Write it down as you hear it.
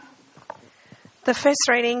The first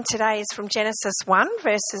reading today is from Genesis 1,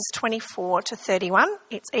 verses 24 to 31.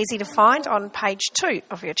 It's easy to find on page 2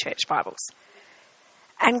 of your church Bibles.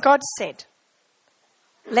 And God said,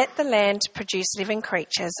 "Let the land produce living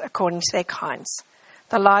creatures according to their kinds,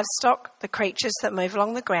 the livestock, the creatures that move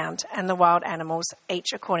along the ground, and the wild animals,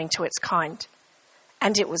 each according to its kind."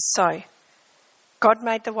 And it was so. God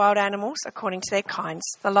made the wild animals according to their kinds,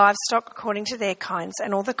 the livestock according to their kinds,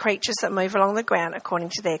 and all the creatures that move along the ground according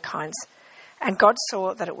to their kinds. And God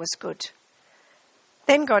saw that it was good.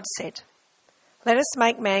 Then God said, "Let us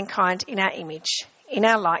make mankind in our image, in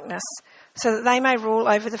our likeness, so that they may rule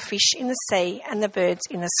over the fish in the sea and the birds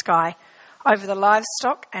in the sky, over the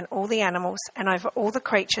livestock and all the animals, and over all the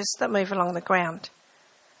creatures that move along the ground."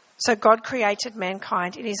 So God created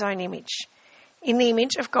mankind in his own image. In the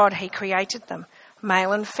image of God he created them.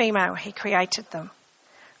 Male and female he created them.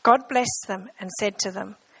 God blessed them and said to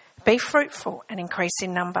them, "Be fruitful and increase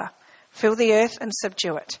in number. Fill the earth and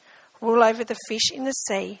subdue it. Rule over the fish in the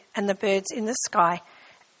sea and the birds in the sky,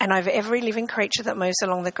 and over every living creature that moves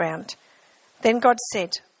along the ground." Then God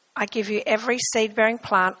said, "I give you every seed-bearing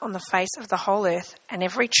plant on the face of the whole earth, and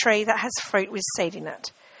every tree that has fruit with seed in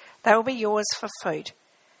it. They will be yours for food.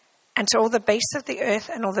 And to all the beasts of the earth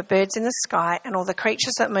and all the birds in the sky and all the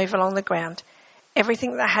creatures that move along the ground,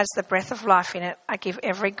 everything that has the breath of life in it, I give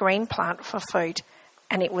every green plant for food."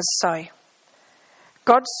 And it was so.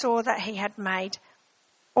 God saw that he had made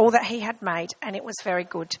all that he had made, and it was very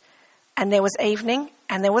good. And there was evening,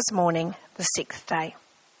 and there was morning, the sixth day.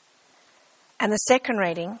 And the second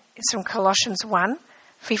reading is from Colossians 1,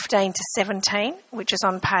 15 to 17, which is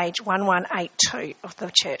on page 1182 of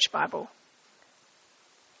the Church Bible.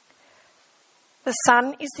 "The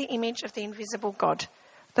Son is the image of the invisible God,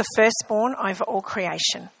 the firstborn over all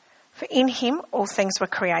creation. For in him all things were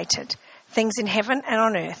created, things in heaven and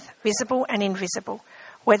on earth, visible and invisible,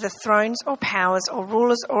 whether thrones or powers or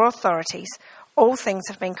rulers or authorities, all things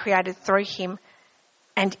have been created through him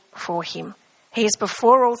and for him. He is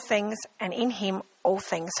before all things, and in him all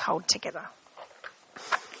things hold together."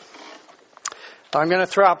 I'm going to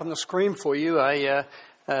throw up on the screen for you a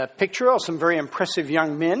picture of some very impressive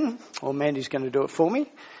young men. Or Mandy's going to do it for me.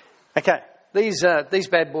 Okay, these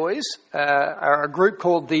bad boys are a group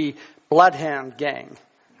called the Bloodhound Gang.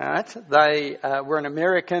 All right? They were an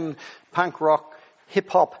American punk rock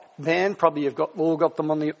hip-hop band. Probably you've all got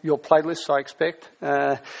them on your playlists, I expect.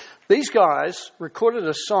 These guys recorded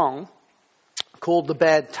a song called "The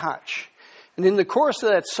Bad Touch." And in the chorus of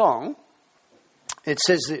that song, it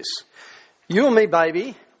says this: "You and me,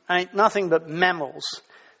 baby, ain't nothing but mammals.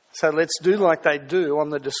 So let's do like they do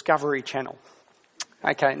on the Discovery Channel."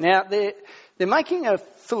 Okay, now they're making a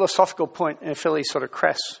philosophical point in a fairly sort of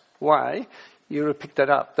crass way. You would have picked that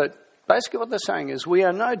up. But basically what they're saying is we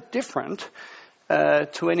are no different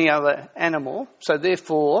to any other animal, so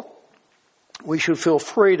therefore we should feel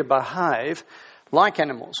free to behave like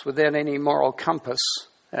animals without any moral compass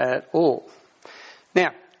at all.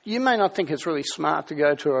 Now, you may not think it's really smart to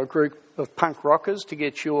go to a group of punk rockers to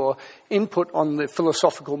get your input on the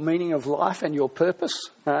philosophical meaning of life and your purpose,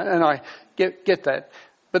 and I get that.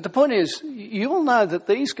 But the point is, you will know that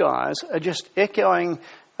these guys are just echoing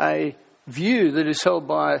a view that is held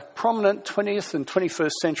by prominent 20th and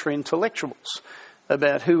 21st century intellectuals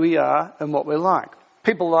about who we are and what we're like.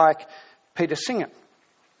 People like Peter Singer.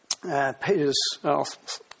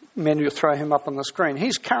 Mandy will throw him up on the screen.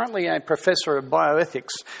 He's currently a professor of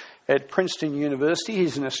bioethics at Princeton University.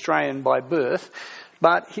 He's an Australian by birth,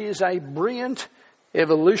 but he is a brilliant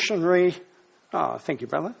evolutionary... Oh, thank you,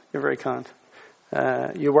 brother. You're very kind.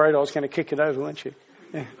 You're worried I was going to kick it over, weren't you?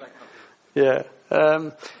 Yeah.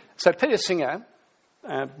 So Peter Singer,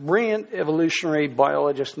 a brilliant evolutionary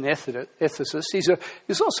biologist and ethicist.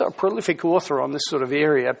 He's also a prolific author on this sort of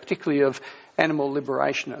area, particularly of animal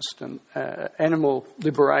liberationist and animal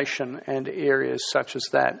liberation and areas such as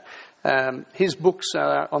that. His books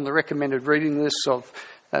are on the recommended reading lists of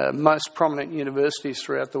most prominent universities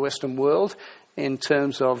throughout the Western world in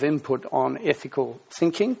terms of input on ethical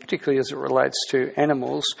thinking, particularly as it relates to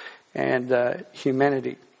animals and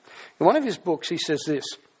humanity. In one of his books, he says this: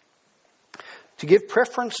 "To give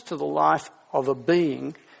preference to the life of a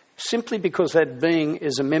being simply because that being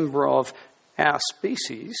is a member of our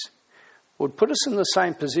species would put us in the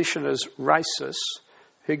same position as racists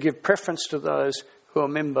who give preference to those who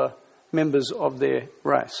are members of their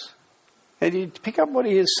race." And you pick up what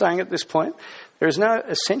he is saying at this point. There is no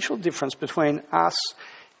essential difference between us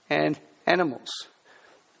and animals.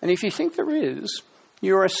 And if you think there is,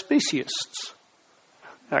 you're a speciesist.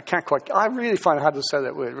 I really find it hard to say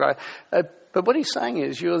that word, right? But what he's saying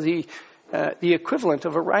is you're the equivalent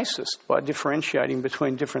of a racist by differentiating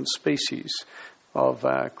between different species of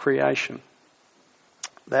creation.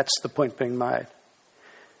 That's the point being made.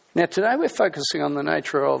 Now, today we're focusing on the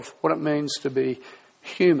nature of what it means to be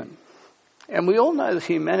human. And we all know that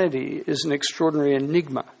humanity is an extraordinary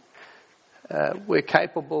enigma. We're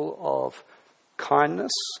capable of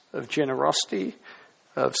kindness, of generosity,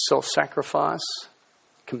 of self-sacrifice,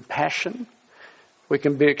 compassion. We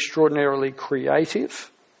can be extraordinarily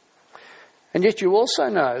creative. And yet you also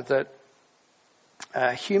know that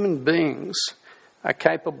human beings are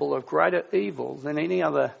capable of greater evil than any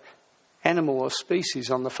other animal or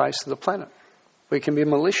species on the face of the planet. We can be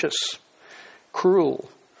malicious, cruel,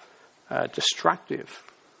 destructive.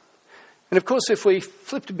 And of course, if we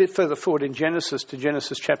flipped a bit further forward in Genesis to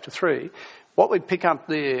Genesis chapter 3, what we'd pick up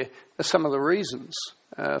there are some of the reasons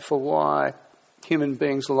for why human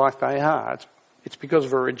beings are like they are. It's because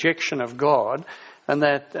of a rejection of God, and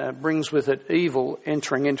that brings with it evil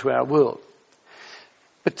entering into our world.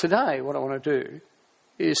 But today, what I want to do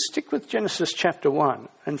is stick with Genesis chapter 1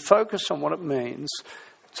 and focus on what it means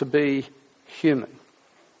to be human.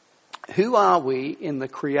 Who are we in the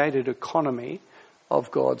created economy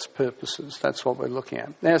of God's purposes? That's what we're looking at.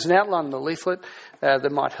 Now, there's an outline in the leaflet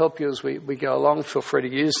that might help you as we go along. Feel free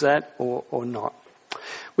to use that or not.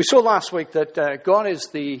 We saw last week that God is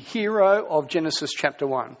the hero of Genesis chapter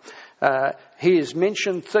 1. He is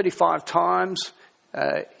mentioned 35 times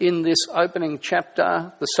in this opening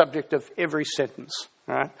chapter, the subject of every sentence.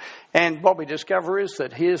 Right? And what we discover is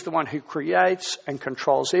that he is the one who creates and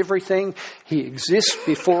controls everything. He exists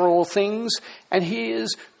before all things, and he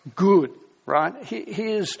is good. Right? He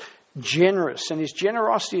is generous, and his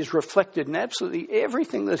generosity is reflected in absolutely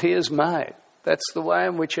everything that he has made. That's the way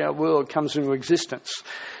in which our world comes into existence.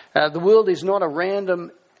 The world is not a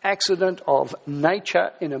random accident of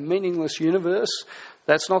nature in a meaningless universe.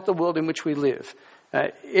 That's not the world in which we live.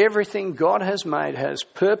 Everything God has made has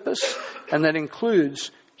purpose, and that includes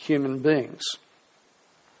human beings.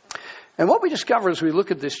 And what we discover as we look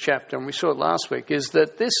at this chapter, and we saw it last week, is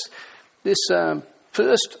that this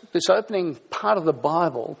opening part of the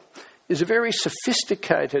Bible is a very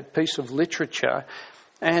sophisticated piece of literature,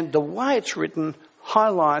 and the way it's written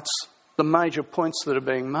highlights the major points that are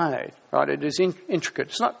being made. Right? It is intricate.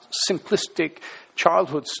 It's not simplistic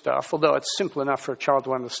childhood stuff, although it's simple enough for a child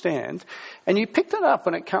to understand. And you pick that up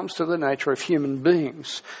when it comes to the nature of human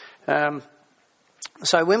beings.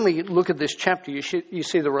 So when we look at this chapter, you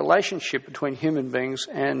see the relationship between human beings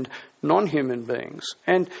and non-human beings.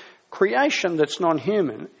 And creation that's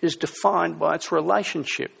non-human is defined by its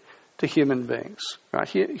relationship to human beings. Right?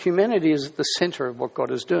 Humanity is at the centre of what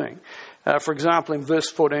God is doing. For example, in verse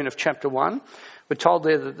 14 of chapter 1, we're told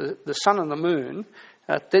there that the sun and the moon,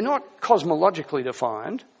 they're not cosmologically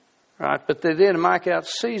defined, right, but they're there to mark out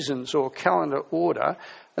seasons or calendar order,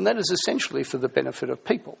 and that is essentially for the benefit of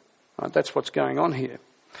people. Right? That's what's going on here.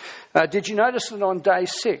 Did you notice that on day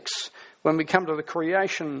 6, when we come to the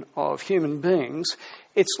creation of human beings,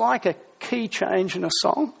 it's like a key change in a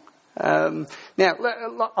song? Now,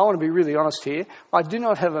 I want to be really honest here. I do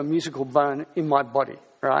not have a musical bone in my body,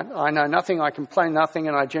 right? I know nothing, I can play nothing,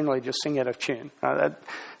 and I generally just sing out of tune. Right?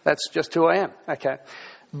 That's just who I am, okay?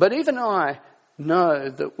 But even I know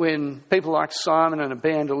that when people like Simon and a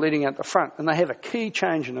band are leading out the front and they have a key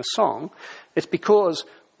change in a song, it's because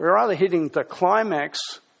we're either hitting the climax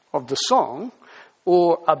of the song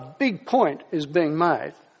or a big point is being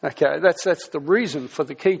made. Okay, that's the reason for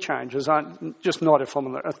the key changes. I just nod if I'm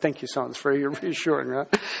on the... Thank you, Simon. It's very reassuring,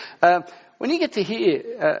 right? When you get to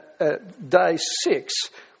here, day 6,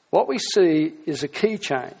 what we see is a key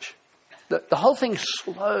change. The whole thing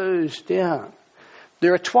slows down.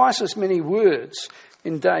 There are twice as many words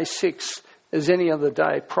in day 6 as any other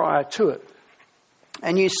day prior to it.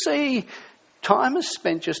 And you see time is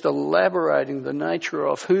spent just elaborating the nature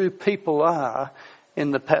of who people are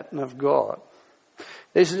in the pattern of God.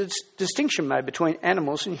 There's a distinction made between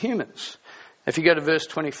animals and humans. If you go to verse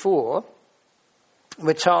 24,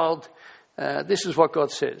 we're told, this is what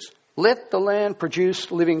God says, "Let the land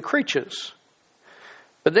produce living creatures."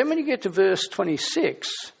 But then when you get to verse 26,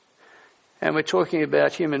 and we're talking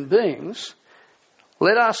about human beings,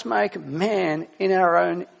 "Let us make man in our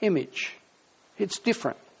own image." It's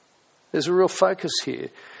different. There's a real focus here.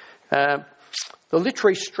 The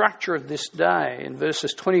literary structure of this day, in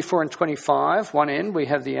verses 24 and 25, one end we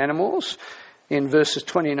have the animals. In verses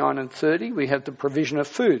 29 and 30, we have the provision of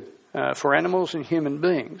food for animals and human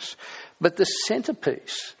beings. But the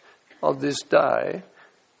centrepiece of this day,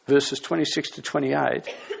 verses 26 to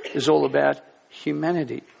 28, is all about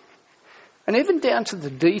humanity. And even down to the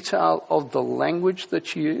detail of the language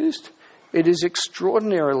that's used, it is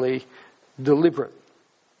extraordinarily deliberate.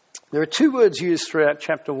 There are two words used throughout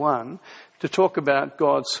chapter 1 to talk about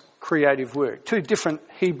God's creative work. Two different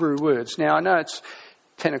Hebrew words. Now, I know it's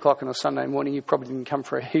 10 o'clock on a Sunday morning. You probably didn't come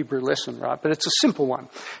for a Hebrew lesson, right? But it's a simple one,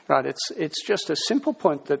 right? It's just a simple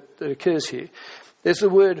point that occurs here. There's the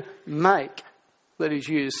word make that is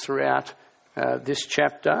used throughout this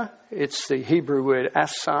chapter. It's the Hebrew word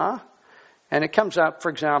asar. And it comes up, for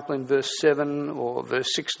example, in verse 7 or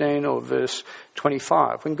verse 16 or verse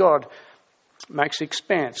 25, when God makes the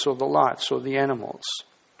expanse or the lights or the animals.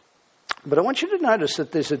 But I want you to notice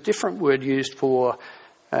that there's a different word used for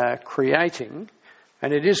creating,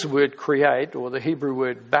 and it is the word create, or the Hebrew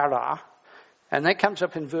word bara, and that comes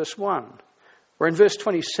up in verse 1. Where in verse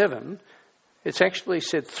 27, it's actually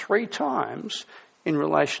said 3 times in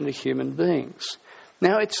relation to human beings.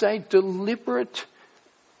 Now, it's a deliberate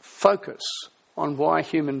focus on why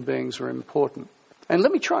human beings are important. And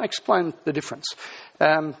let me try and explain the difference.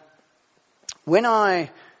 When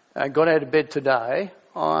I got out of bed today,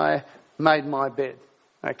 I made my bed.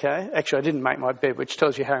 Okay? Actually, I didn't make my bed, which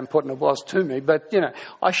tells you how important it was to me. But,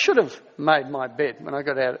 I should have made my bed when I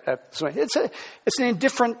got out. It's an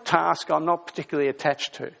indifferent task I'm not particularly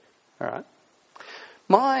attached to. All right?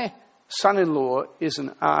 My son-in-law is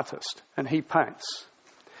an artist, and he paints.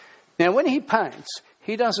 Now, when he paints,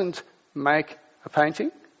 he doesn't make a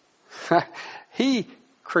painting. He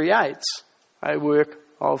creates a work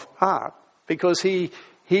of art because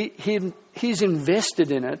he's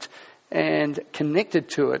invested in it and connected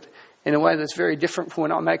to it in a way that's very different from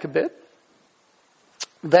when I make a bed.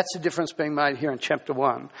 That's the difference being made here in chapter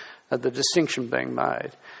 1, the distinction being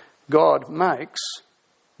made. God makes,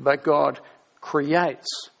 but God creates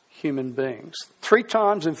human beings. 3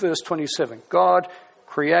 times in verse 27, God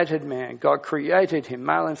created man. God created him.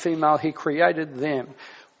 Male and female, he created them.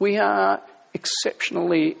 We are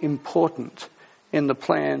exceptionally important in the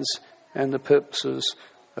plans and the purposes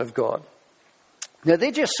of God. Now,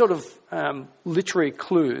 they're just sort of literary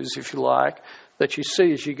clues, if you like, that you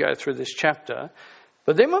see as you go through this chapter.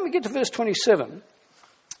 But then when we get to verse 27,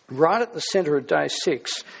 right at the centre of day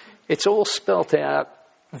 6, it's all spelt out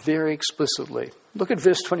very explicitly. Look at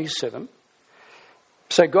verse 27.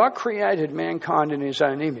 So God created mankind in his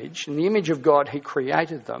own image. In the image of God, he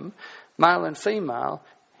created them. Male and female,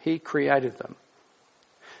 he created them.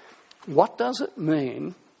 What does it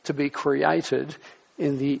mean to be created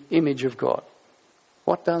in the image of God?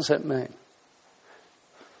 What does that mean?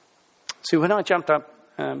 See, when I jumped up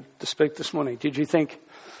to speak this morning, did you think,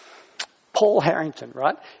 Paul Harrington,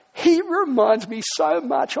 right? He reminds me so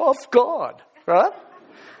much of God, right?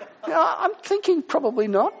 I'm thinking probably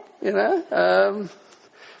not,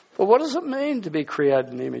 But what does it mean to be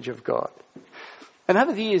created in the image of God? And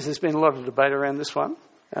over the years, there's been a lot of debate around this one.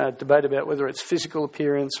 Debate about whether it's physical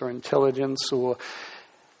appearance or intelligence or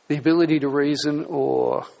the ability to reason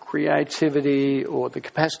or creativity or the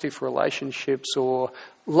capacity for relationships or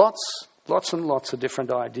lots and lots of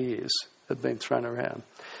different ideas have been thrown around.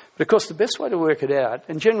 But of course, the best way to work it out,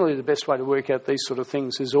 and generally the best way to work out these sort of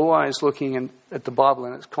things, is always looking at the Bible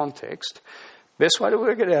in its context. Best way to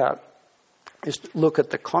work it out is to look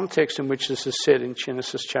at the context in which this is said in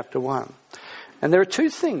Genesis chapter 1. And there are 2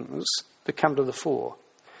 things that come to the fore.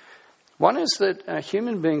 One is that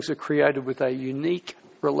human beings are created with a unique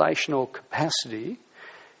relational capacity.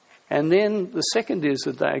 And then the second is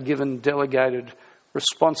that they are given delegated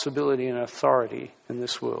responsibility and authority in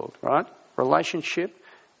this world, right? Relationship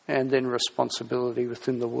and then responsibility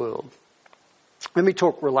within the world. Let me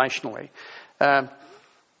talk relationally. The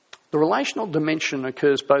relational dimension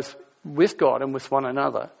occurs both with God and with one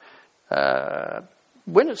another.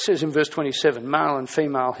 When it says in verse 27, male and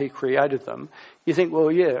female, he created them, you think,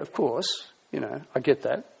 well, yeah, of course, I get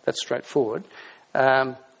that. That's straightforward.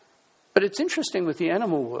 But it's interesting with the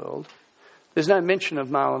animal world, there's no mention of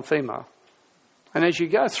male and female. And as you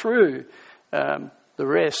go through the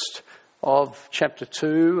rest of chapter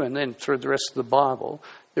 2 and then through the rest of the Bible,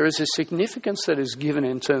 there is a significance that is given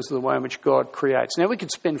in terms of the way in which God creates. Now, we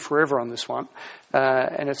could spend forever on this one,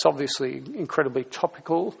 and it's obviously incredibly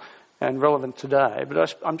topical and relevant today,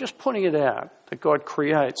 but I'm just pointing it out, that God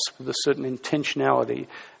creates with a certain intentionality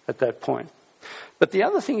at that point. But the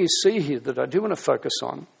other thing you see here that I do want to focus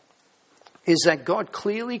on is that God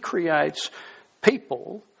clearly creates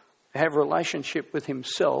people who have a relationship with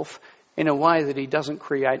himself in a way that he doesn't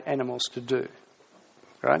create animals to do.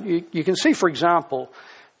 Right? You can see, for example,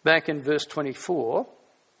 back in verse 24,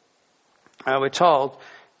 we're told,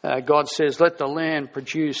 God says, let the land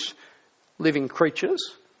produce living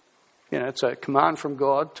creatures. It's a command from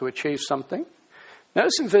God to achieve something.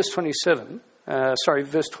 Notice in verse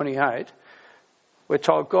 28, we're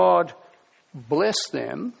told God blessed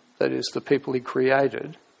them, that is the people he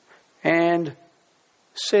created, and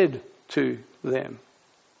said to them.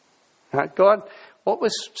 Right? God, what we're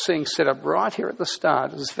seeing set up right here at the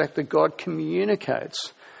start is the fact that God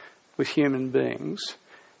communicates with human beings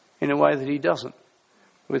in a way that he doesn't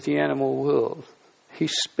with the animal world. He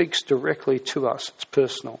speaks directly to us. It's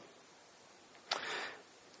personal.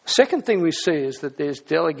 Second thing we see is that there's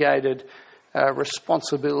delegated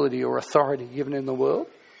responsibility or authority given in the world.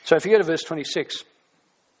 So if you go to verse 26,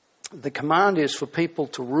 the command is for people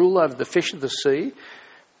to rule over the fish of the sea,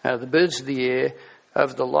 the birds of the air,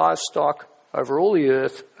 over the livestock, over all the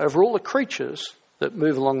earth, over all the creatures that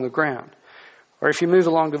move along the ground. Or if you move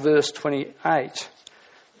along to verse 28,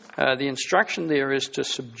 the instruction there is to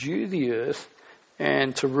subdue the earth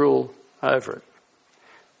and to rule over it.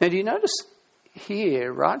 Now, do you notice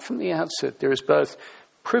here, right from the outset, there is both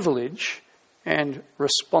privilege and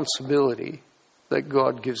responsibility that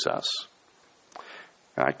God gives us.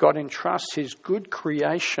 Right? God entrusts his good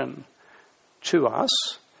creation to us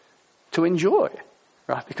to enjoy,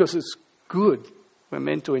 right? Because it's good. We're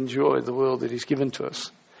meant to enjoy the world that he's given to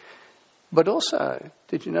us. But also,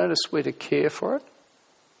 did you notice we're to care for it?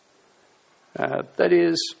 That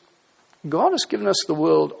is, God has given us the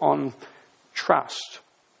world on trust.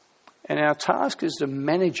 And our task is to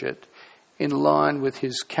manage it in line with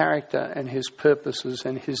his character and his purposes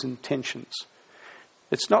and his intentions.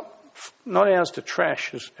 It's not ours to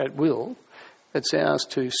trash at will. It's ours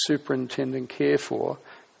to superintend and care for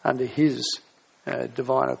under his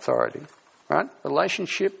divine authority. Right?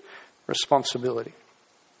 Relationship, responsibility.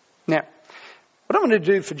 Now, what I'm going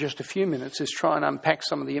to do for just a few minutes is try and unpack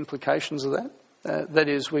some of the implications of that. That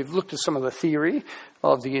is, we've looked at some of the theory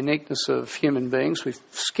of the uniqueness of human beings. We've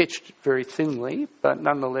sketched it very thinly, but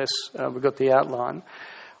nonetheless, we've got the outline.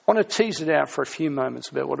 I want to tease it out for a few moments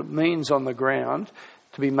about what it means on the ground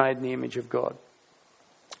to be made in the image of God.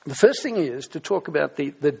 The first thing is to talk about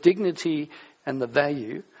the dignity and the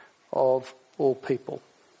value of all people.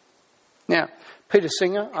 Now, Peter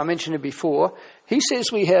Singer, I mentioned it before, he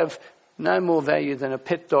says we have no more value than a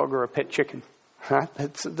pet dog or a pet chicken. Right?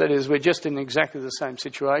 That is, we're just in exactly the same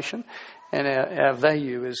situation, and our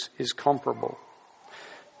value is comparable.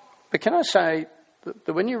 But can I say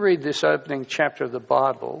that when you read this opening chapter of the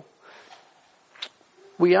Bible,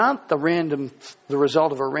 we aren't the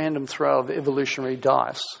result of a random throw of evolutionary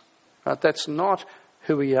dice. Right? That's not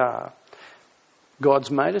who we are. God's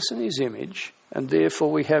made us in his image, and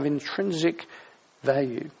therefore we have intrinsic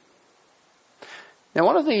value. Now,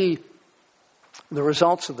 one of the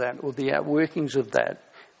results of that, or the outworkings of that,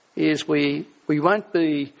 is we won't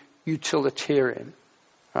be utilitarian.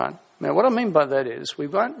 Right? Now, what I mean by that is we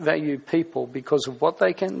won't value people because of what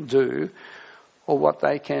they can do or what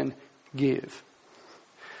they can give.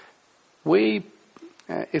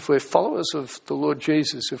 If we're followers of the Lord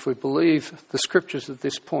Jesus, if we believe the scriptures at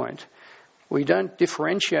this point, we don't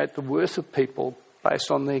differentiate the worth of people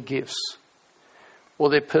based on their gifts or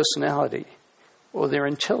their personality or their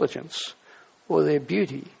intelligence or their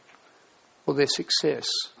beauty or their success.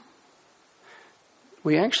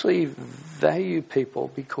 We actually value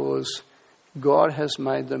people because God has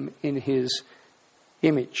made them in his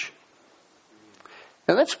image.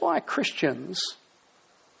 Now that's why Christians,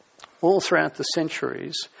 all throughout the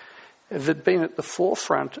centuries, have been at the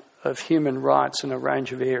forefront of human rights in a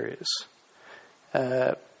range of areas.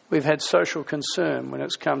 We've had social concern when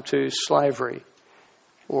it's come to slavery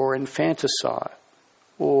or infanticide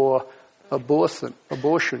or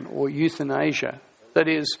abortion or euthanasia. That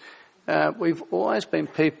is, we've always been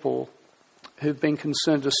people who've been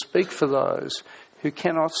concerned to speak for those who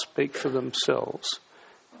cannot speak for themselves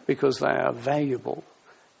because they are valuable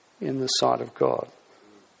in the sight of God.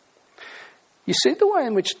 You see the way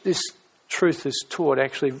in which this truth is taught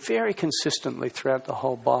actually very consistently throughout the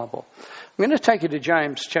whole Bible. I'm going to take you to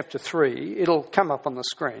James chapter 3. It'll come up on the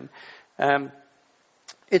screen.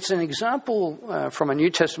 It's an example from a New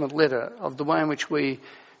Testament letter of the way in which we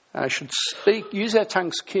should use our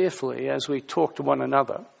tongues carefully as we talk to one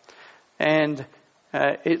another. And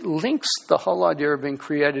it links the whole idea of being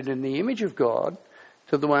created in the image of God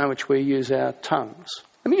to the way in which we use our tongues.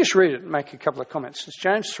 Let me just read it and make a couple of comments. It's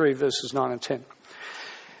James 3, verses 9 and 10.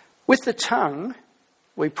 With the tongue,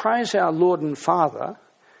 we praise our Lord and Father,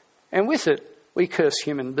 and with it, we curse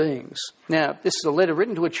human beings. Now, this is a letter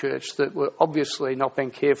written to a church that were obviously not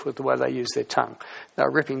being careful with the way they use their tongue. They're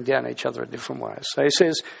ripping down each other in different ways. So he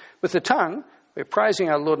says, with the tongue, we're praising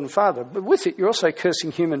our Lord and Father, but with it, you're also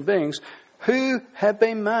cursing human beings who have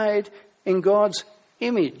been made in God's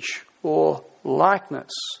image or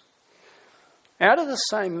likeness. Out of the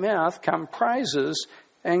same mouth come praises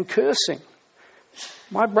and cursing.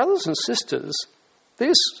 My brothers and sisters,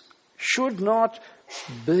 this should not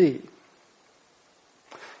be.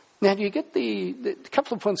 Now, do you get the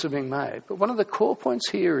couple of points are being made, but one of the core points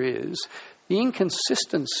here is the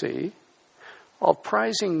inconsistency of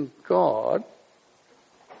praising God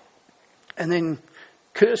and then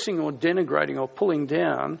cursing or denigrating or pulling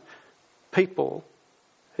down people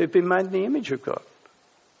who've been made in the image of God.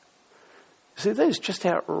 See, that is just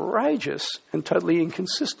outrageous and totally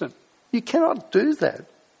inconsistent. You cannot do that.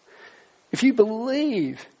 If you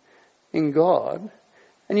believe in God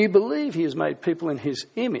and you believe he has made people in his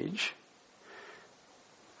image,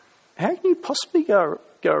 how can you possibly go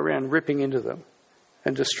around ripping into them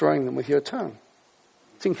and destroying them with your tongue?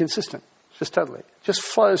 It's inconsistent, just totally. It just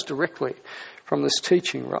flows directly from this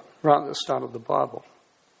teaching right at the start of the Bible.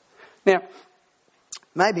 Now,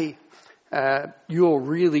 maybe you're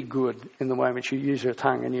really good in the way in which you use your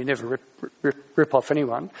tongue and you never rip off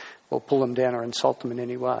anyone or pull them down or insult them in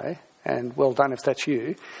any way. And well done if that's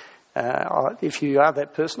you. If you are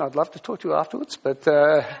that person, I'd love to talk to you afterwards, but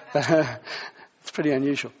it's pretty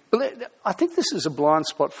unusual. But I think this is a blind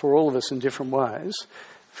spot for all of us in different ways,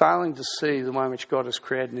 failing to see the way in which God has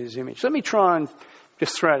created in his image. Let me try and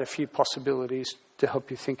just throw out a few possibilities to help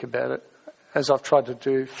you think about it, as I've tried to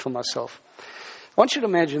do for myself. I want you to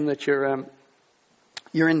imagine that you're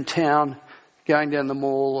in town, going down the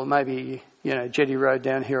mall, or maybe Jetty Road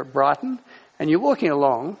down here at Brighton, and you're walking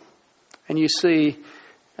along, and you see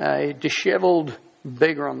a dishevelled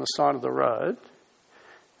beggar on the side of the road,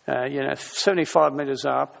 75 metres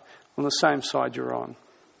up on the same side you're on.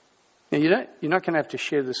 Now, you're not going to have to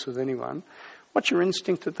share this with anyone. What's your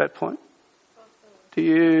instinct at that point? Do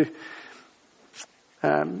you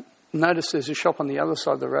notice there's a shop on the other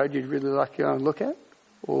side of the road you'd really like to go and look at?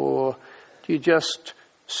 Or do you just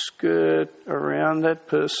skirt around that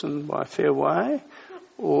person by a fair way?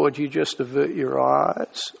 Or do you just avert your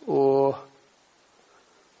eyes? Or,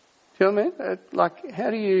 do you know what I mean? Like, how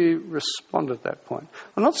do you respond at that point?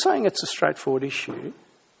 I'm not saying it's a straightforward issue.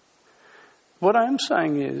 What I am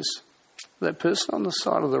saying is that person on the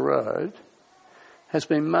side of the road has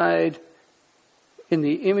been made in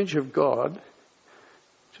the image of God,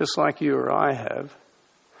 just like you or I have,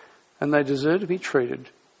 and they deserve to be treated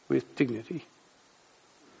with dignity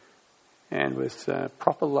and with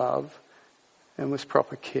proper love and with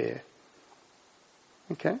proper care.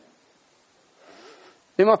 Okay?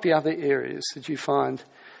 There might be other areas that you find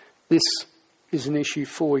this is an issue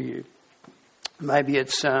for you. Maybe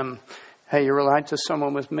it's how you relate to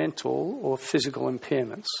someone with mental or physical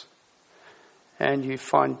impairments, and you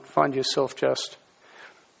find yourself just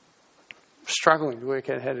struggling to work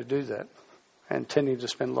out how to do that and tending to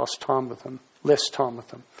spend less time with them.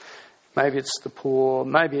 Maybe it's the poor,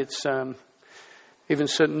 maybe it's even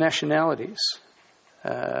certain nationalities.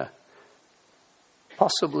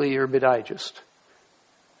 Possibly you're a bit ageist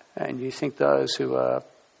and you think those who are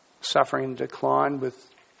suffering in decline with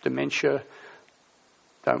dementia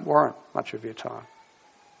don't warrant much of your time.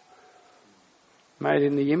 Made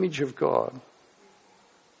in the image of God.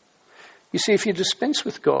 You see, if you dispense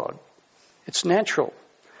with God, it's natural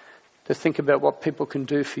to think about what people can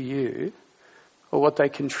do for you or what they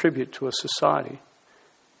contribute to a society,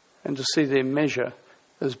 and to see their measure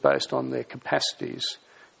as based on their capacities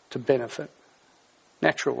to benefit.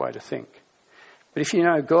 Natural way to think. But if you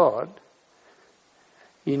know God,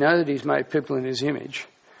 you know that he's made people in his image,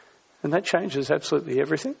 and that changes absolutely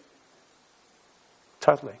everything.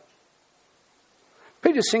 Totally.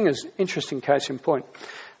 Peter Singer's interesting case in point.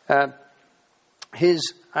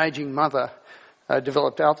 His ageing mother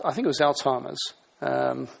developed, I think it was Alzheimer's,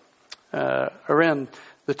 around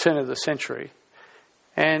the turn of the century.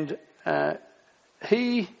 And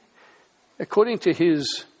he, according to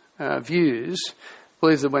his views,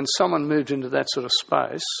 believed that when someone moved into that sort of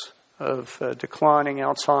space of declining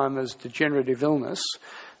Alzheimer's, degenerative illness,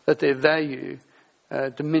 that their value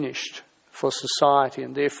diminished for society,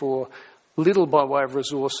 and therefore little by way of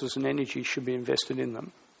resources and energy should be invested in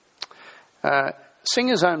them.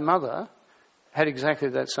 Singer's own mother had exactly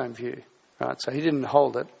that same view, right? So he didn't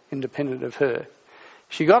hold it independent of her.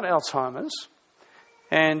 She got Alzheimer's,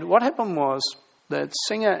 and what happened was that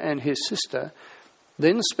Singer and his sister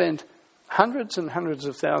then spent hundreds and hundreds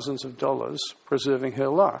of thousands of dollars preserving her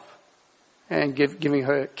life and giving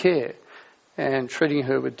her care and treating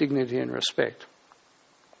her with dignity and respect.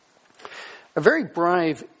 A very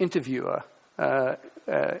brave interviewer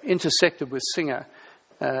intersected with Singer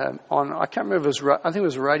on, I can't remember, I think it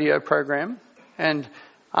was a radio program, and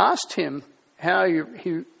asked him how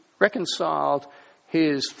he reconciled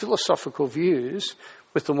his philosophical views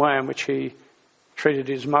with the way in which he treated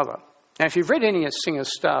his mother. Now, if you've read any of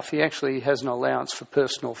Singer's stuff, he actually has an allowance for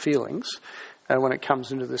personal feelings. when it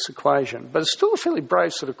comes into this equation. But it's still a fairly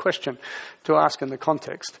brave sort of question to ask in the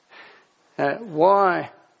context.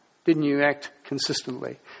 Why didn't you act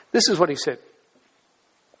consistently? This is what he said.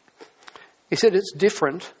 He said, it's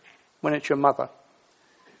different when it's your mother.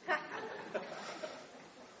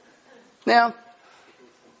 Now,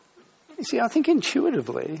 you see, I think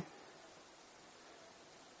intuitively,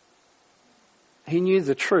 he knew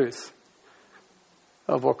the truth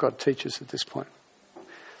of what God teaches at this point.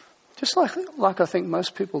 Just like I think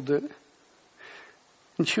most people do.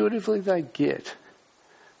 Intuitively, they get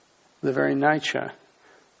the very nature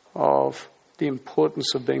of the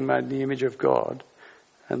importance of being made in the image of God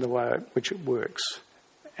and the way in which it works,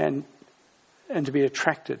 and to be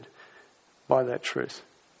attracted by that truth.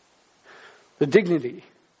 The dignity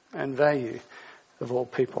and value of all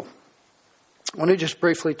people. I want to just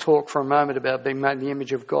briefly talk for a moment about being made in the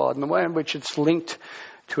image of God and the way in which it's linked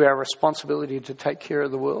to our responsibility to take care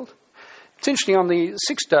of the world. It's interesting, on the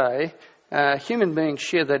sixth day, human beings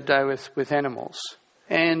share that day with animals.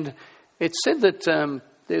 And it's said that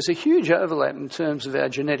there's a huge overlap in terms of our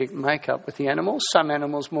genetic makeup with the animals, some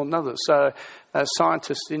animals more than others. So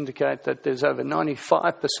scientists indicate that there's over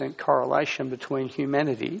 95% correlation between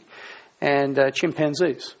humanity and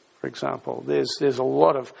chimpanzees, for example. There's a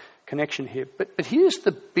lot of connection here. But here's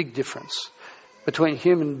the big difference between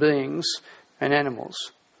human beings and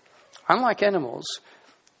animals. Unlike animals,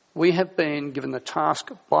 we have been given the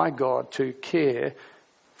task by God to care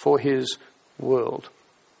for his world.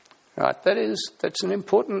 Right? That's an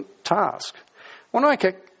important task. I want to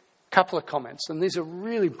make a couple of comments, and these are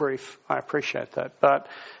really brief, I appreciate that, but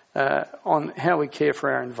on how we care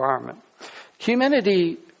for our environment.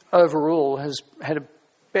 Humanity overall has had a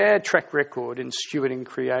bad track record in stewarding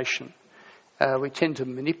creation. We tend to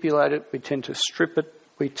manipulate it, we tend to strip it,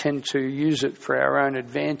 we tend to use it for our own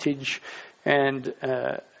advantage and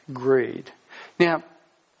greed. Now,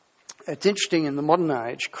 it's interesting, in the modern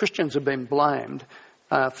age, Christians have been blamed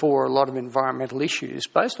for a lot of environmental issues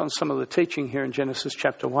based on some of the teaching here in Genesis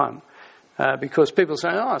chapter 1. Because people say,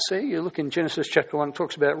 see, you look in Genesis chapter 1, it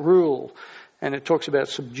talks about rule and it talks about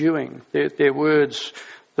subduing. They're words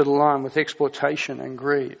that align with exploitation and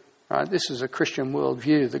greed. Right? This is a Christian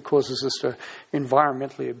worldview that causes us to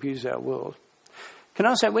environmentally abuse our world. Can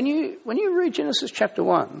I say, when you read Genesis chapter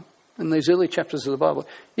 1, in these early chapters of the Bible,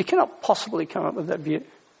 you cannot possibly come up with that view.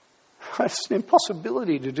 It's an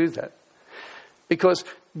impossibility to do that. Because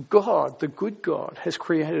God, the good God, has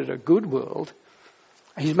created a good world.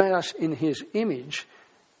 He's made us in his image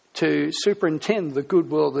to superintend the good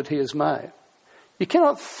world that he has made. You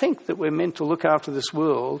cannot think that we're meant to look after this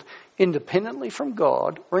world independently from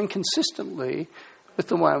God or inconsistently with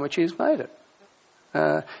the way in which he has made it.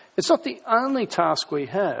 It's not the only task we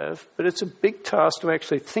have, but it's a big task to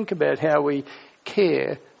actually think about how we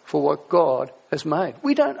care for what God has made.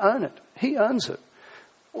 We don't own it. He owns it.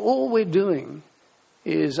 All we're doing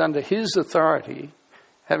is, under his authority,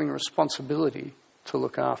 having a responsibility to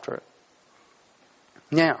look after it.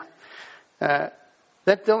 Now,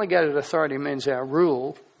 that delegated authority means our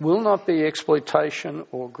rule will not be exploitation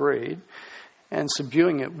or greed, and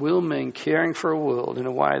subduing it will mean caring for a world in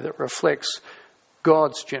a way that reflects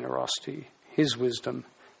God's generosity, his wisdom,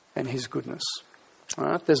 and his goodness. All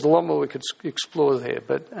right? There's a lot more we could explore there,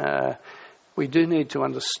 but we do need to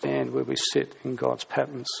understand where we sit in God's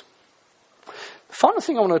patterns. The final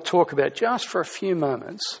thing I want to talk about, just for a few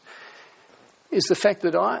moments, is the fact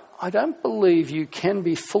that I don't believe you can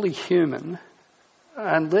be fully human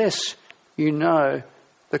unless you know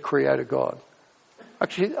the Creator God.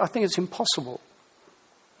 Actually, I think it's impossible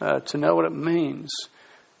to know what it means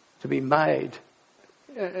to be made,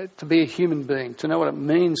 to be a human being, to know what it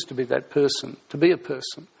means to be that person, to be a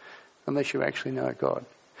person, unless you actually know God.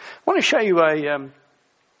 I want to show you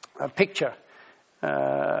a picture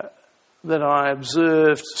that I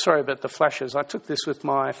observed. Sorry about the flashes. I took this with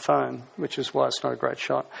my phone, which is why it's not a great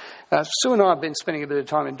shot. Sue and I have been spending a bit of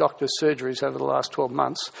time in doctors' surgeries over the last 12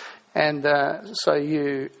 months, and so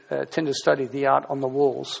you tend to study the art on the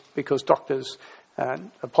walls, because doctors,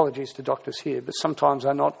 apologies to doctors here, but sometimes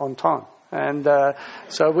are not on time. And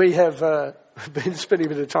so we have been spending a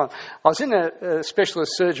bit of time. I was in a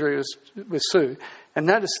specialist surgery with Sue and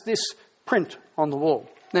noticed this print on the wall.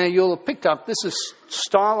 Now, you'll have picked up, this is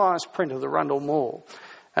stylised print of the Rundle Mall.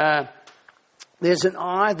 There's an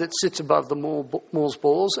eye that sits above the mall's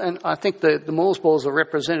balls, and I think the mall's balls are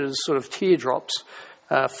represented as sort of teardrops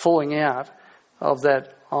falling out of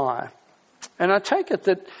that eye. And I take it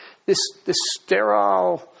that this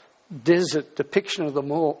sterile desert depiction of the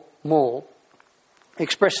mall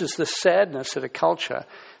expresses the sadness of a culture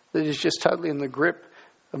that is just totally in the grip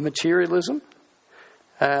of materialism.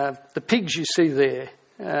 The pigs you see there,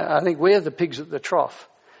 I think we're the pigs at the trough.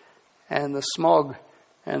 And the smog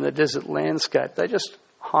and the desert landscape, they just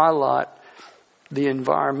highlight the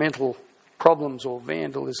environmental problems or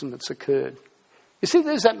vandalism that's occurred. You see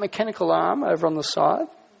there's that mechanical arm over on the side?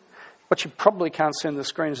 What you probably can't see on the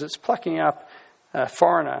screen is it's plucking up a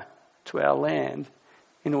foreigner to our land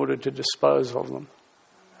in order to dispose of them.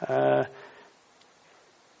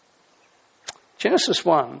 Genesis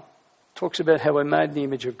 1 talks about how we're made in the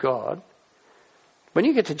image of God. When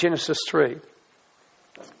you get to Genesis 3,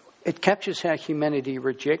 it captures how humanity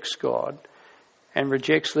rejects God and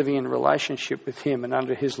rejects living in relationship with him and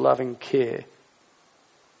under his loving care.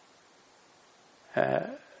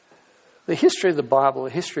 The history of the Bible, the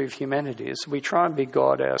history of humanity, is we try and be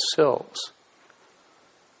God ourselves,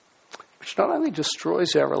 which not only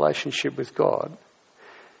destroys our relationship with God,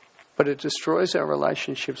 but it destroys our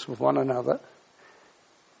relationships with one another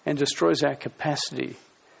and destroys our capacity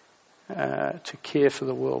to care for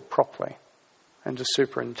the world properly and to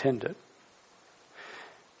superintend it.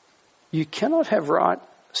 You cannot have right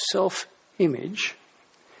self-image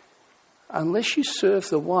unless you serve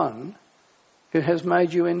the one who has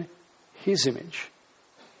made you in his image.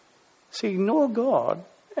 So ignore God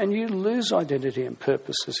and you lose identity and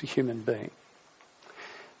purpose as a human being.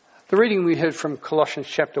 The reading we heard from Colossians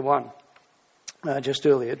chapter 1 just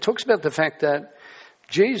earlier, it talks about the fact that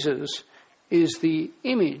Jesus is the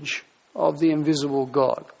image of the invisible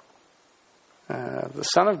God. The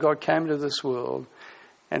Son of God came into this world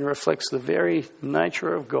and reflects the very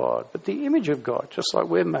nature of God, but the image of God, just like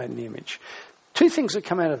we're made in the image. Two things that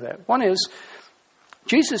come out of that. One is,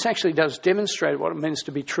 Jesus actually does demonstrate what it means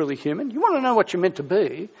to be truly human. You want to know what you're meant to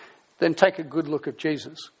be, then take a good look at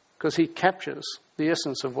Jesus, because he captures the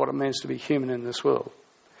essence of what it means to be human in this world.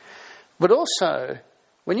 But also,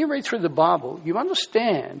 when you read through the Bible, you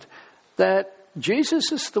understand that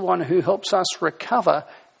Jesus is the one who helps us recover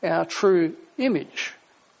our true image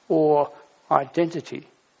or identity.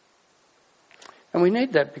 And we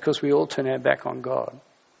need that because we all turn our back on God.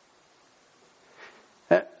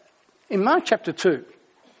 In Mark chapter 2,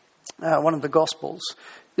 one of the Gospels,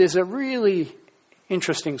 there's a really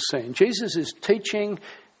interesting scene. Jesus is teaching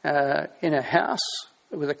in a house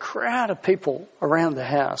with a crowd of people around the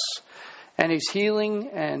house, and he's healing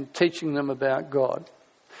and teaching them about God.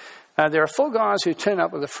 There are 4 guys who turn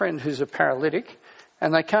up with a friend who's a paralytic,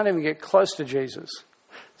 and they can't even get close to Jesus.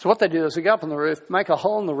 So what they do is they go up on the roof, make a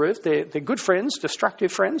hole in the roof. They're good friends,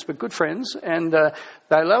 destructive friends, but good friends. And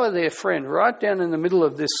they lower their friend right down in the middle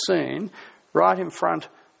of this scene, right in front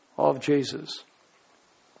of Jesus.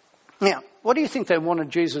 Now, what do you think they wanted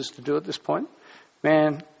Jesus to do at this point?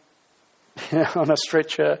 Man, on a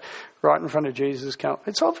stretcher, right in front of Jesus.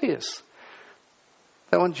 It's obvious.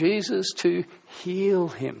 They want Jesus to heal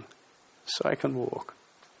him so he can walk.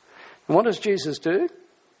 And what does Jesus do?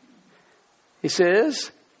 He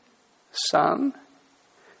says, "Son,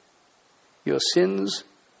 your sins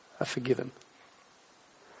are forgiven."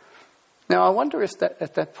 Now, I wonder if that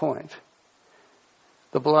at that point,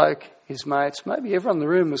 the bloke, his mates, maybe everyone in the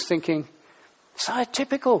room was thinking, so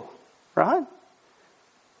typical, right?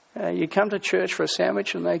 You come to church for a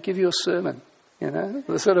sandwich and they give you a sermon. You know,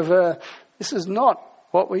 the sort of, this is not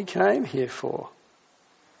what we came here for.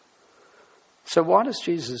 So why does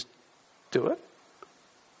Jesus do it?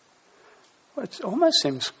 Well, it almost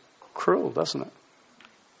seems cruel, doesn't it?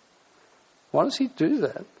 Why does he do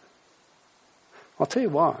that? I'll tell you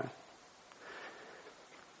why.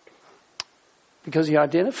 Because he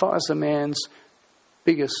identifies the man's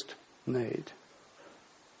biggest need.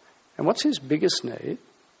 And what's his biggest need?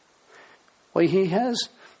 Well, he has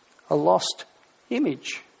a lost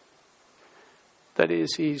image. That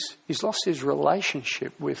is, he's lost his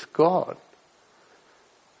relationship with God.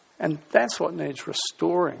 And that's what needs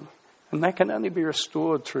restoring. And that can only be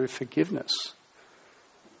restored through forgiveness.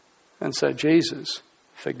 And so Jesus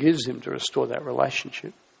forgives him to restore that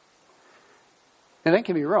relationship. Now, don't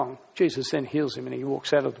get me wrong. Jesus then heals him and he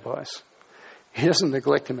walks out of the place. He doesn't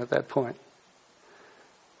neglect him at that point.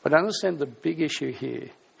 But understand the big issue here.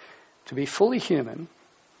 To be fully human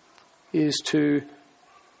is to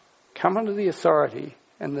come under the authority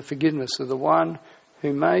and the forgiveness of the one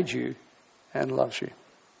who made you and loves you.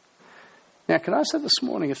 Now, can I say this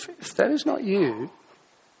morning, if that is not you,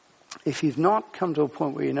 if you've not come to a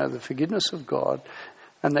point where you know the forgiveness of God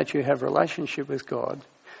and that you have a relationship with God,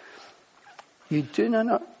 you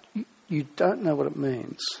don't know what it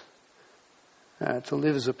means to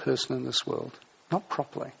live as a person in this world. Not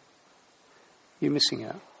properly. You're missing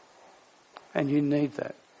out. And you need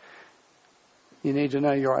that. You need to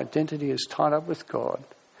know your identity is tied up with God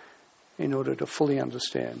in order to fully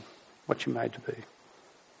understand what you're made to be.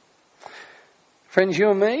 Friends,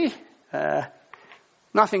 you and me,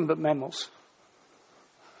 nothing but mammals.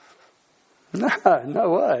 No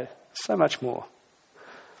way. So much more.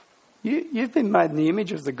 You've been made in the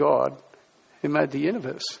image of the God who made the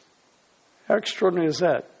universe. How extraordinary is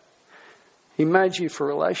that? He made you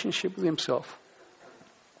for a relationship with himself.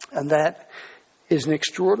 And that is an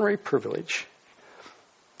extraordinary privilege.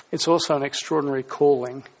 It's also an extraordinary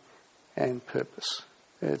calling and purpose.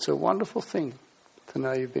 It's a wonderful thing to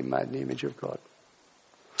know you've been made in the image of God.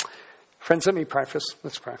 Friends, let me pray for us.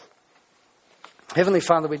 Let's pray. Heavenly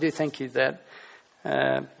Father, we do thank you that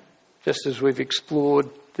just as we've explored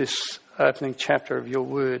this opening chapter of your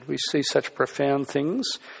word, we see such profound things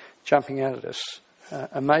jumping out at us.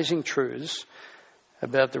 Amazing truths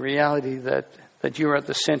about the reality that you're at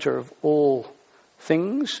the centre of all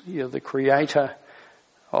things. You're the creator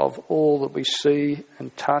of all that we see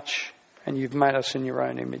and touch, and you've made us in your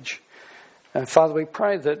own image. And Father, we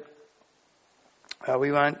pray that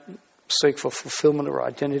we won't seek for fulfilment or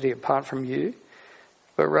identity apart from you,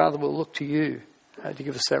 but rather we'll look to you to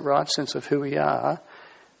give us that right sense of who we are,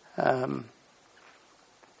 our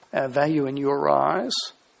value in your eyes,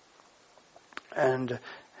 and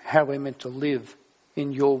how we're meant to live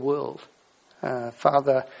in your world.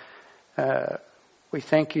 Father, we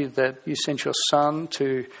thank you that you sent your Son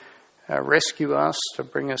to rescue us, to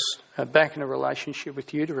bring us back in a relationship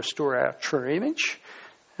with you, to restore our true image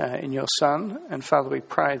in your Son. And Father, we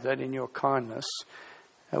pray that in your kindness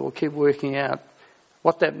we'll keep working out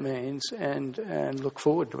what that means and look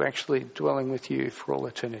forward to actually dwelling with you for all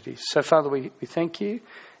eternity. So Father, we thank you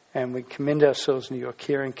and we commend ourselves into your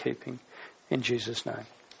care and keeping. In Jesus' name,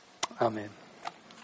 amen.